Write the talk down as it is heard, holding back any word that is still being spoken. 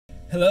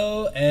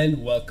Hello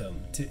and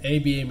welcome to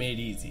ABA Made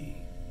Easy.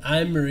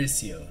 I'm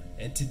Mauricio,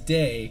 and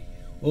today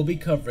we'll be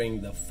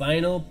covering the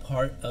final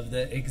part of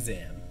the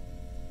exam,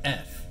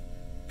 F,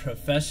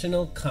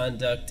 Professional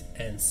Conduct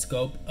and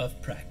Scope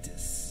of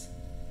Practice.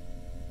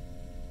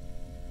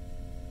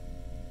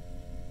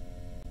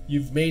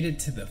 You've made it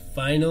to the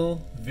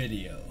final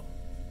video.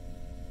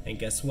 And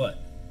guess what?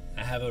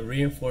 I have a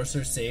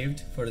reinforcer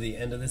saved for the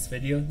end of this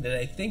video that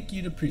I think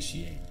you'd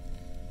appreciate.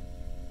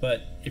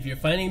 But if you're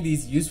finding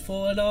these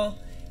useful at all,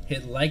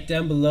 hit like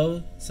down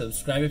below,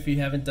 subscribe if you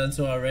haven't done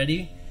so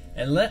already,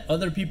 and let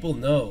other people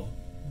know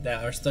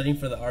that are studying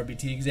for the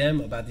RBT exam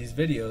about these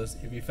videos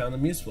if you found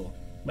them useful.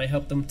 Might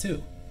help them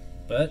too.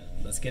 But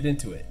let's get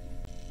into it.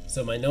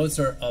 So my notes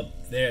are up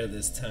there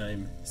this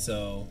time,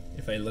 so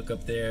if I look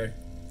up there,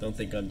 don't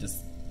think I'm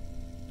just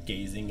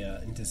gazing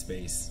out into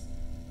space.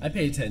 I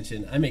pay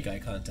attention, I make eye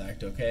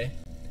contact, okay?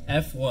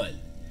 F1.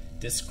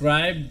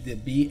 Describe the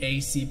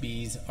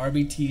BACB's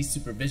RBT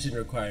supervision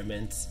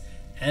requirements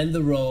and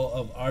the role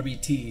of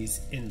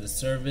RBTs in the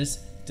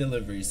service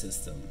delivery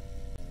system.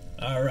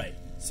 Alright,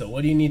 so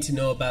what do you need to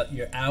know about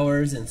your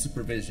hours and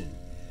supervision?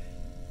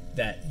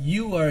 That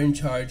you are in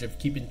charge of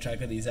keeping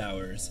track of these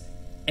hours,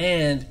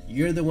 and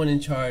you're the one in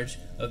charge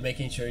of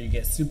making sure you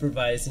get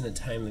supervised in a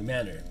timely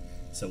manner.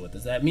 So what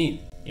does that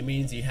mean? It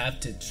means you have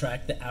to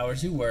track the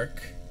hours you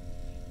work,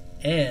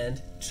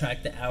 and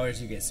track the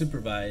hours you get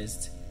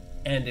supervised,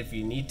 and if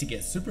you need to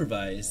get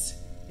supervised,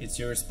 it's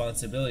your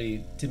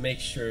responsibility to make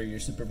sure your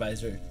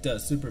supervisor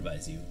does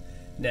supervise you.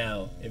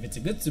 Now, if it's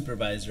a good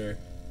supervisor,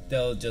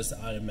 they'll just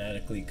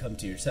automatically come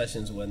to your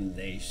sessions when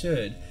they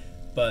should,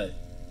 but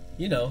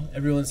you know,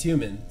 everyone's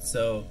human,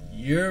 so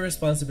your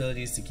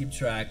responsibility is to keep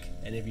track,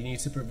 and if you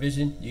need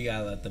supervision, you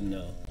gotta let them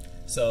know.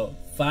 So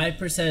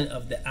 5%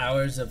 of the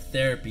hours of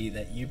therapy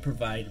that you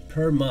provide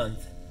per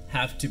month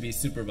have to be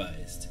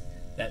supervised.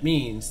 That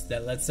means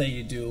that let's say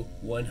you do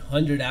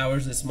 100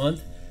 hours this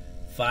month,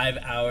 5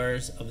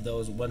 hours of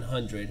those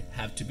 100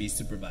 have to be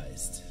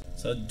supervised.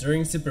 So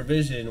during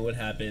supervision, what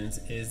happens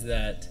is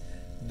that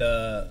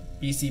the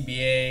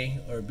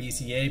BCBA or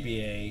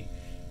BCABA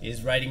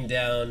is writing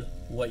down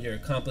what you're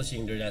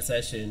accomplishing during that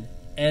session,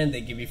 and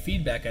they give you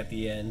feedback at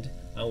the end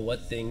on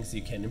what things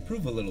you can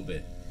improve a little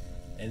bit.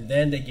 And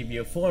then they give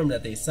you a form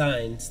that they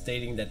sign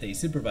stating that they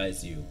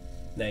supervise you.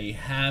 Now you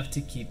have to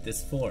keep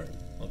this form,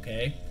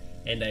 okay?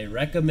 And I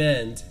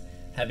recommend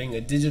having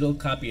a digital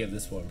copy of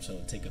this form.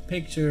 So take a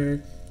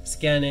picture,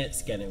 scan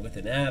it with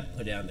an app,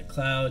 put it on the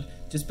cloud,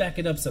 just back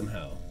it up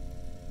somehow.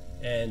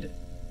 And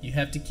you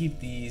have to keep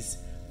these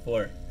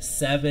for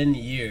 7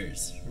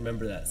 years.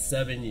 Remember that,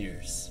 7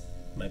 years.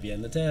 Might be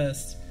on the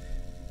test.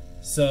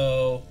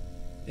 So,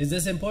 is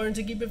this important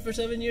to keep it for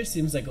 7 years?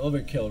 Seems like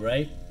overkill,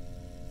 right?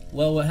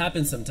 Well, what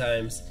happens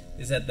sometimes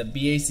is that the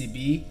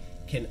BACB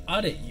can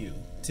audit you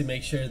to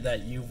make sure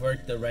that you've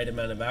worked the right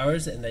amount of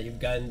hours and that you've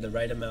gotten the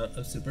right amount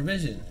of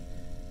supervision.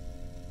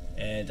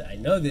 And I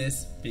know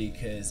this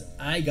because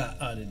I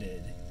got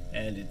audited,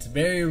 and it's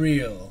very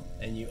real,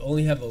 and you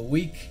only have a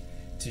week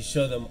to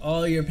show them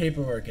all your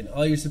paperwork and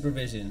all your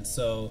supervision.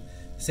 So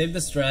save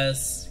the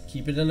stress,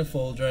 keep it in a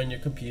folder on your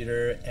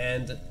computer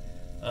and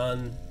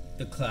on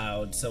the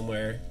cloud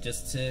somewhere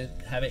just to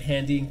have it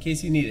handy in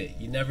case you need it.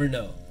 You never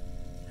know.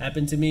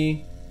 Happened to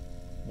me.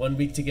 1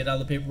 week to get all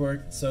the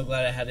paperwork. So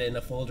glad I had it in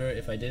a folder.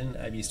 If I didn't,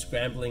 I'd be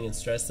scrambling and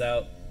stressed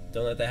out.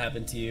 Don't let that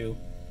happen to you.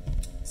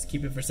 Just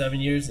keep it for 7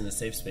 years in a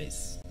safe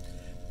space.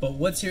 But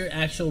what's your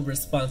actual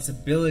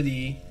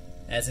responsibility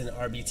as an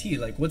RBT?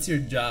 Like, what's your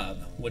job?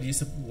 What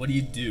do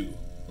you do?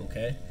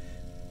 Okay?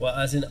 Well,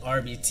 as an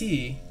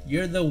RBT,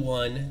 you're the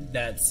one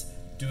that's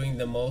doing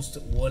the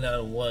most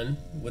one-on-one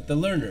with the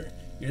learner.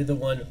 You're the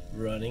one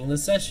running the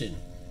session.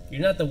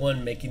 You're not the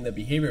one making the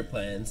behavior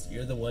plans,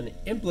 you're the one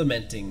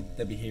implementing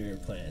the behavior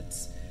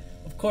plans.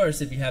 Of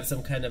course, if you have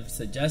some kind of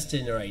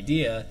suggestion or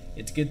idea,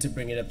 it's good to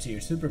bring it up to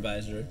your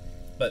supervisor,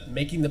 but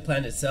making the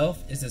plan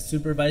itself is the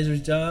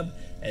supervisor's job,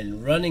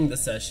 and running the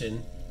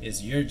session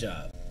is your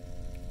job.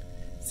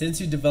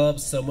 Since you develop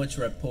so much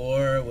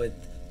rapport with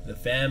the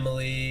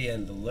family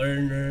and the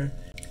learner,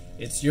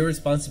 it's your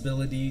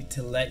responsibility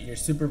to let your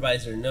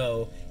supervisor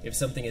know if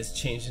something has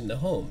changed in the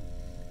home,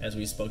 as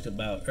we spoke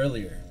about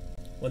earlier.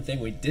 One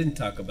thing we didn't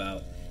talk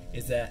about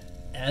is that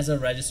as a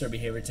registered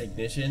behavior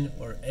technician,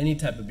 or any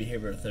type of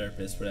behavioral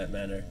therapist for that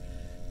matter,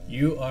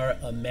 you are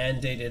a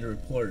mandated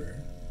reporter.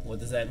 What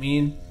does that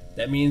mean?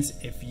 That means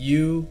if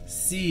you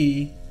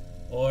see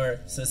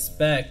or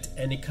suspect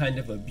any kind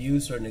of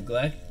abuse or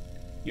neglect,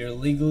 you're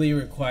legally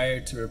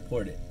required to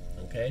report it,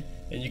 okay?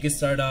 And you can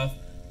start off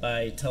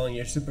by telling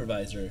your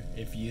supervisor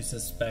if you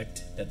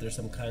suspect that there's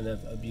some kind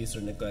of abuse or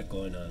neglect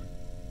going on.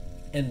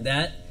 And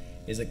that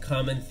is a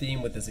common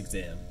theme with this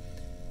exam.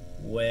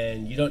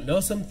 When you don't know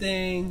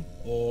something,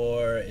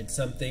 or it's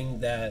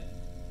something that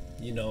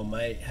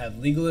might have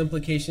legal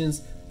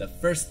implications, the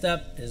first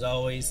step is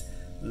always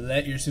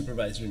let your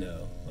supervisor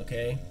know,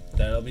 okay?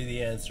 That'll be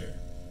the answer.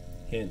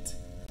 Hint.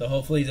 So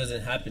hopefully it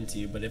doesn't happen to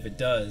you, but if it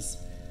does,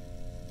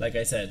 like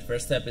I said,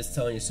 first step is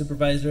telling your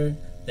supervisor,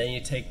 then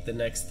you take the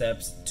next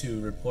steps to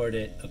report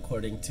it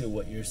according to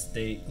what your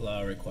state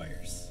law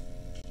requires.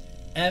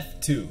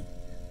 F2.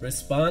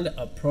 Respond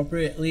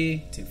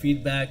appropriately to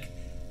feedback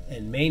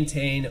and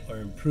maintain or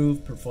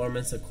improve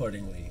performance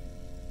accordingly.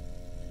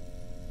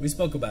 We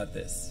spoke about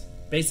this.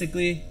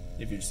 Basically,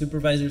 if your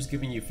supervisor is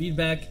giving you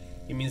feedback,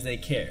 it means they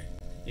care.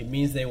 It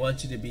means they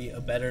want you to be a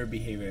better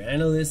behavior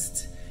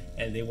analyst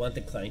and they want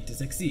the client to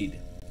succeed.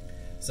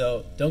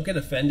 So don't get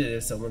offended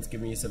if someone's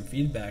giving you some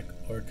feedback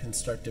or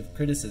constructive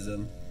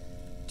criticism.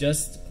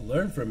 Just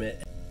learn from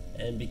it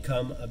and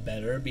become a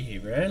better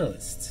behavior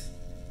analyst.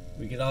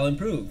 We could all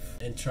improve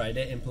and try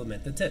to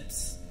implement the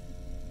tips.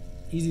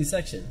 Easy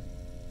section.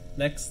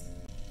 Next.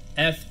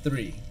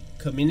 F3.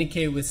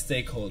 Communicate with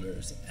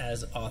stakeholders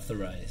as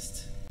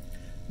authorized.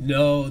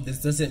 No,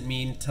 this doesn't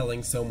mean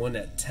telling someone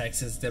at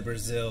Texas de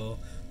Brazil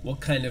what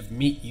kind of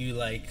meat you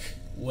like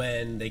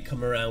when they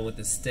come around with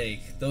a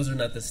steak. Those are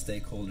not the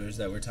stakeholders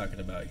that we're talking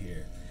about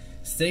here.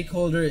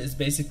 Stakeholder is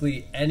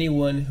basically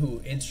anyone who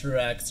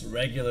interacts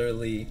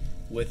regularly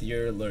with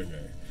your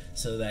learner.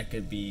 So that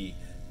could be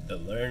the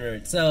learner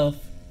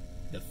itself,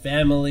 the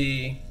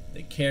family,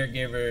 the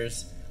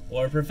caregivers,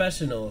 or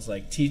professionals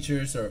like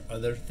teachers or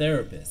other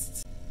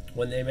therapists.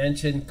 When they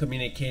mention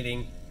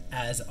communicating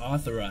as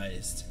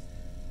authorized,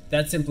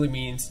 that simply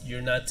means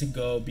you're not to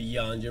go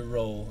beyond your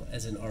role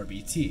as an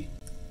RBT.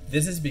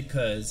 This is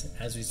because,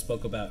 as we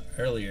spoke about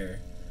earlier,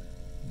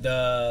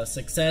 the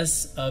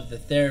success of the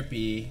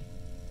therapy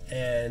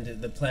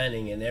and the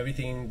planning and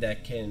everything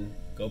that can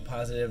go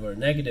positive or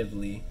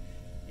negatively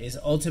is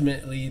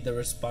ultimately the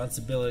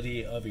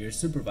responsibility of your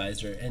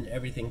supervisor, and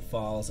everything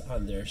falls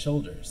on their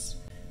shoulders.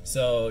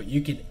 So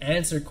you can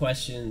answer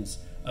questions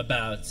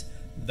about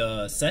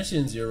the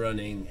sessions you're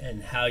running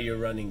and how you're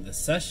running the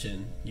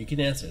session. You can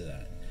answer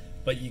that,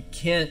 but you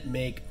can't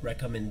make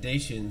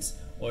recommendations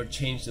or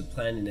change the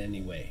plan in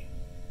any way.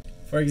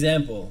 For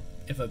example,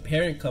 if a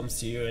parent comes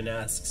to you and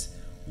asks,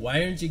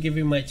 "Why aren't you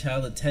giving my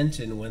child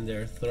attention when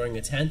they're throwing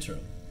a tantrum?"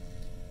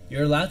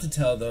 You're allowed to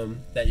tell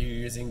them that you're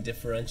using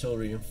differential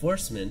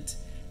reinforcement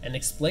and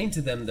explain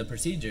to them the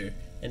procedure,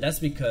 and that's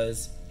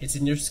because it's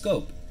in your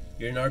scope.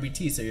 You're an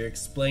RBT, so you're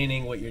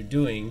explaining what you're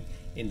doing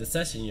in the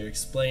session. You're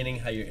explaining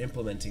how you're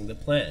implementing the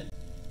plan.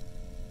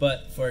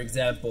 But, for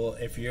example,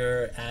 if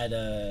you're at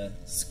a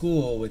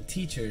school with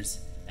teachers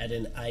at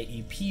an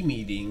IEP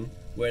meeting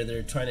where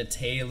they're trying to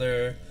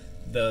tailor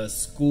the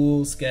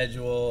school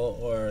schedule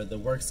or the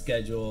work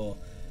schedule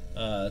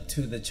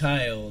to the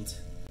child,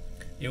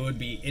 it would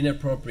be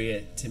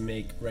inappropriate to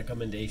make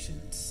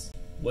recommendations.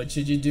 What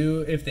should you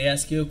do if they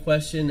ask you a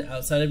question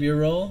outside of your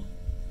role?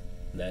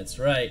 That's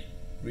right,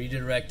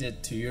 redirect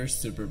it to your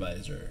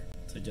supervisor.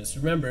 So just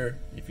remember,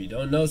 if you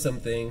don't know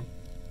something,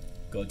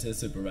 go to the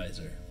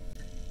supervisor.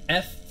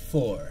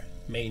 F4,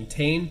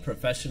 maintain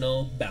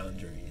professional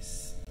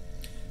boundaries.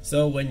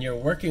 So when you're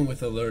working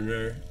with a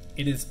learner,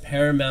 it is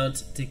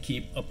paramount to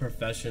keep a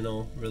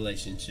professional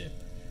relationship.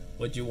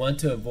 What you want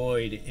to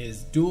avoid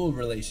is dual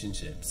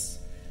relationships.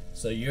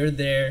 So you're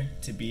there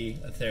to be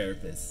a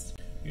therapist.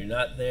 You're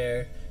not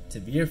there to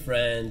be a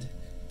friend,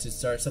 to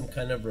start some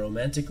kind of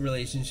romantic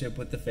relationship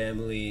with the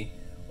family,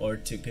 or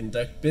to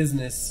conduct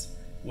business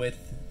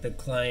with the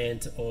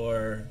client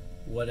or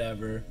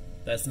whatever.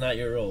 That's not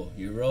your role.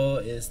 Your role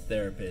is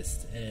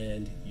therapist,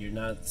 and you're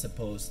not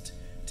supposed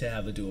to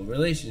have a dual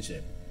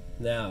relationship.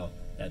 Now,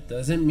 that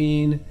doesn't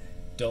mean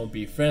don't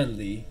be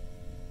friendly.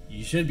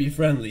 You should be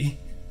friendly,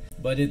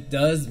 but it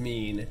does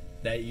mean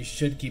that you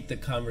should keep the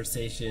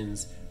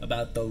conversations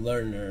about the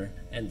learner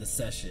and the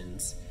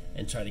sessions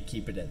and try to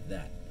keep it at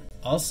that.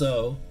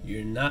 Also,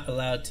 you're not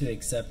allowed to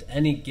accept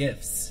any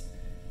gifts,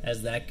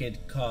 as that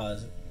could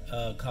cause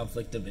a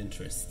conflict of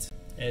interest.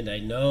 And I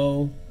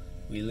know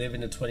we live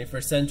in the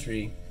 21st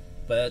century,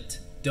 but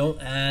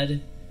don't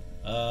add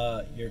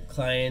your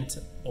client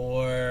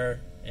or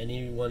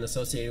anyone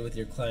associated with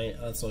your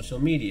client on social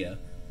media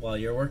while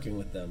you're working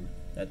with them.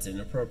 That's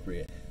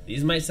inappropriate.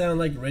 These might sound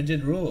like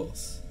rigid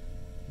rules,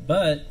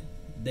 but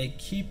they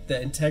keep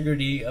the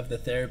integrity of the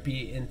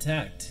therapy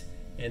intact,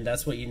 and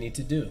that's what you need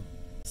to do.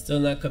 Still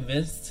not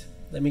convinced?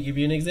 Let me give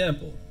you an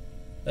example.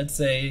 Let's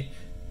say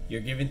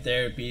you're giving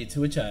therapy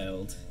to a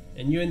child,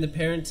 and you and the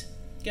parent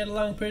get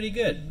along pretty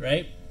good,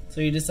 right?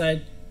 So you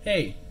decide,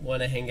 hey,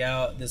 want to hang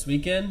out this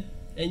weekend?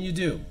 And you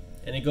do,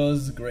 and it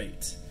goes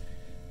great.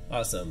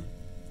 Awesome.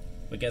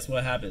 But guess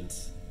what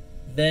happens?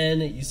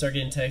 Then you start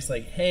getting texts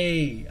like,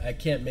 hey, I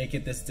can't make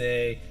it this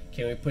day.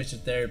 Can we push the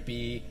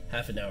therapy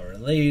half an hour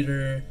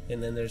later?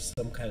 And then there's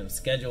some kind of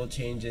schedule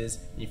changes,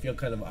 and you feel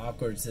kind of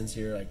awkward since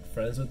you're like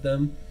friends with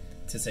them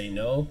to say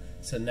no.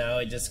 So now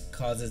it just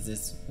causes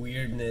this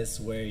weirdness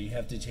where you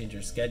have to change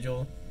your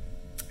schedule.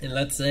 And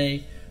let's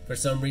say for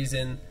some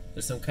reason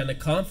there's some kind of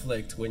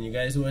conflict when you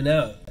guys went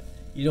out.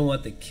 You don't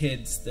want the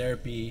kids'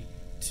 therapy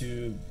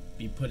to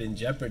be put in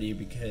jeopardy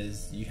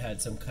because you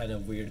had some kind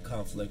of weird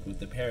conflict with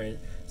the parent.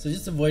 So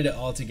just avoid it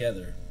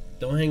altogether.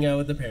 Don't hang out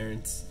with the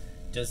parents.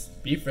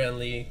 Just be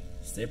friendly,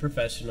 stay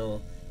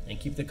professional, and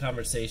keep the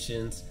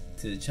conversations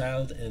to the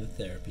child and the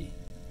therapy.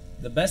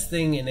 the best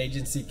thing an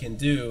agency can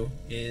do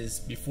is,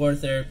 before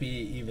therapy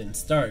even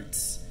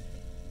starts,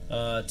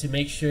 to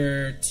make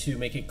sure to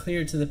make it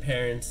clear to the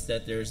parents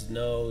that there's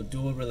no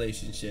dual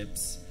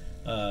relationships,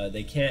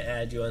 they can't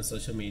add you on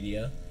social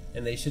media,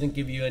 and they shouldn't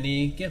give you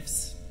any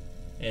gifts.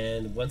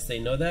 And once they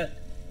know that,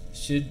 it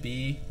should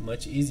be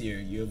much easier.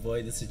 You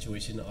avoid the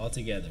situation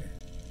altogether.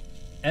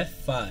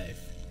 F5.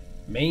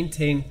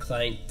 Maintain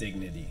client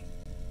dignity.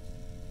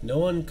 No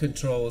one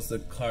controls the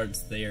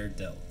cards they are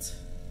dealt.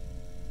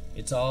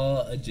 It's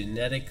all a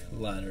genetic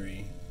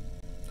lottery.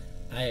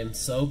 I am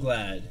so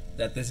glad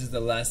that this is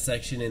the last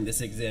section in this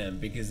exam,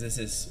 because this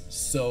is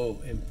so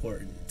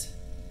important.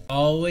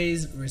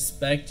 Always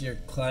respect your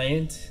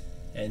client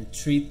and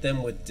treat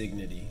them with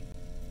dignity.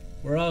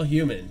 We're all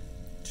human.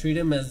 Treat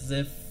them as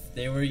if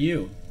they were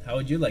you. How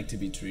would you like to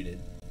be treated?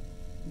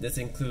 This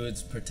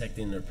includes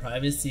protecting their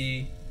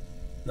privacy,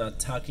 not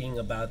talking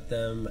about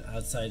them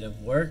outside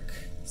of work,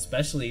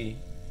 especially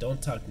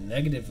don't talk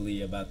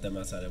negatively about them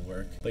outside of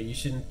work, but you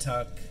shouldn't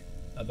talk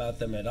about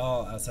them at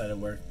all outside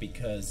of work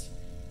because,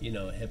 you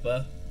know,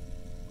 HIPAA,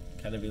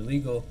 kind of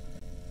illegal.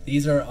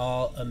 These are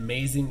all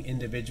amazing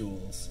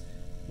individuals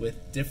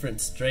with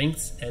different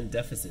strengths and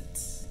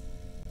deficits.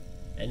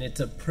 And it's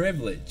a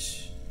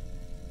privilege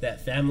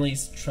that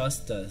families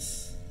trust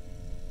us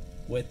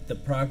with the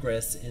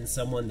progress in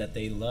someone that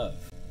they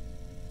love.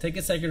 Take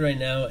a second right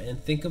now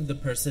and think of the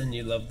person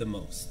you love the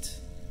most.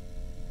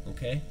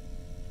 Okay?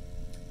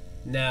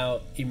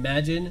 Now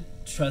imagine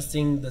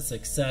trusting the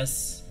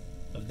success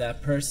of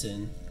that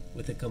person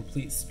with a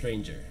complete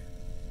stranger.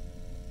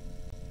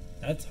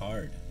 That's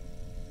hard.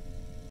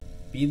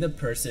 Be the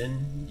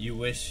person you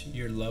wish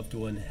your loved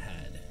one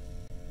had.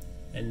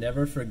 And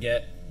never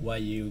forget why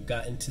you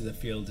got into the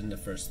field in the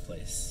first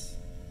place.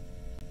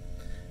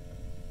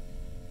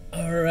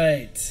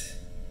 Alright.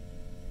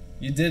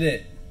 You did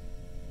it.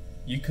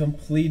 You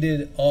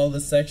completed all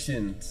the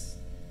sections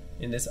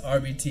in this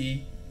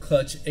RBT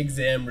clutch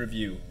exam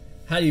review.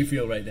 How do you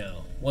feel right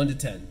now? 1 to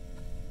 10.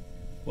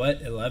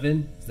 What,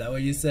 11? Is that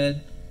what you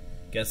said?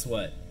 Guess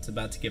what? It's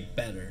about to get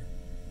better,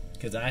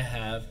 because I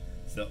have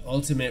the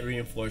ultimate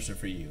reinforcer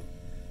for you.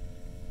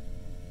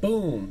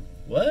 Boom!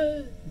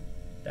 What?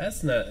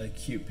 That's not a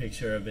cute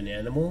picture of an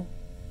animal.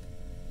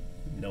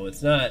 No,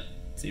 it's not.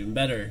 It's even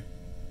better.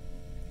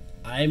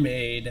 I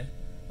made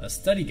a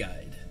study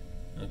guide,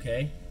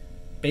 okay?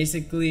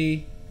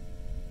 Basically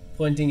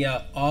pointing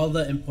out all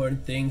the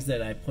important things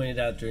that I pointed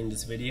out during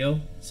this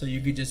video, so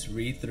you could just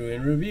read through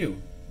and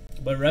review.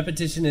 But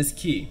repetition is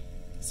key,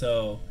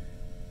 so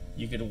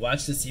you could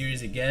watch the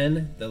series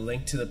again. The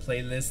link to the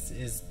playlist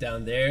is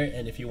down there,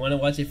 and if you want to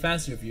watch it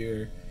faster, if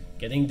you're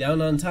getting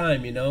down on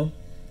time, you know,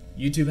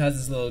 YouTube has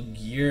this little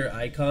gear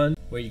icon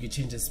where you can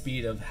change the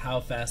speed of how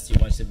fast you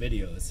watch the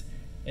videos.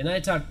 And I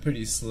talk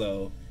pretty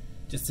slow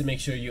just to make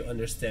sure you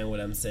understand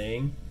what I'm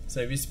saying. So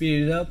if you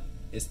speed it up,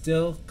 it's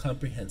still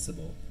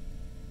comprehensible.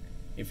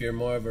 If you're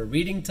more of a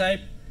reading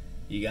type,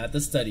 you got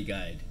the study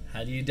guide.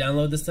 How do you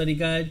download the study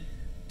guide?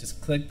 Just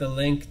click the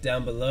link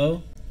down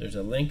below. There's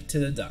a link to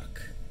the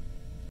doc.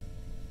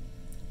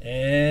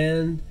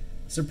 And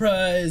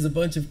surprise, a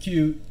bunch of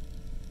cute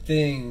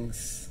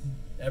things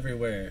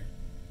everywhere.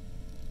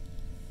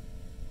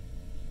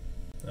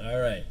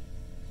 Alright,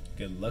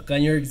 good luck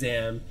on your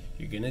exam.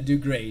 You're gonna do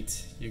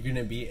great. You're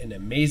gonna be an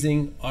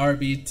amazing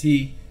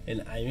RBT,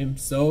 and I am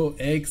so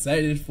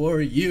excited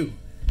for you.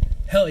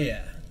 Hell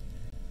yeah.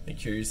 Make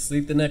sure you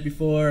sleep the night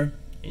before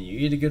and you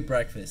eat a good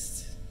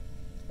breakfast.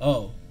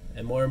 Oh,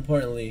 and more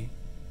importantly,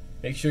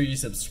 make sure you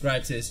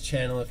subscribe to this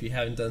channel if you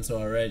haven't done so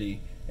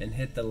already, and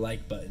hit the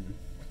like button.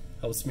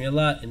 Helps me a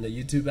lot in the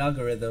YouTube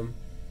algorithm.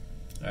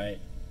 Alright,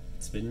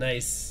 it's been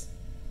nice.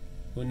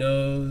 Who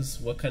knows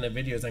what kind of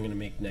videos I'm gonna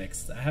make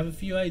next. I have a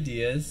few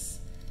ideas.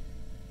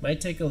 Might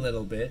take a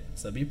little bit,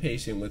 so be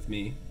patient with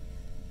me.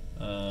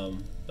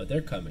 But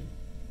they're coming.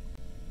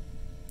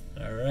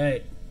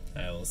 Alright,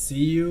 I will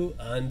see you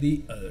on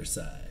the other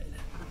side.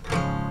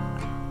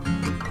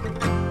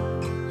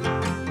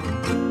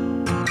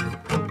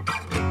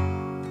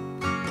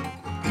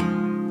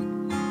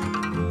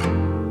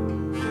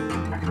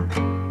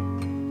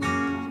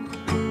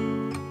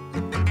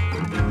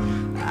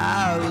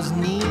 I was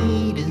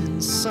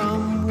needing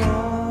someone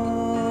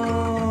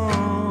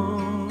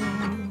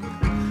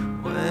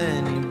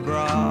when you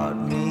brought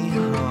me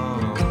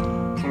home.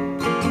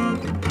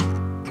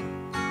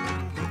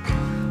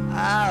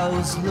 I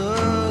was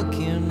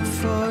looking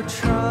for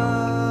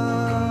trouble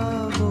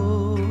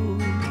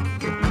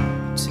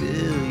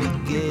till you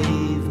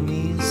gave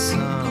me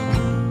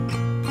some.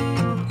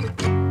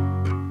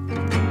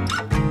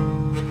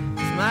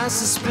 If my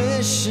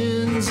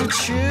suspicions are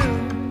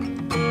true,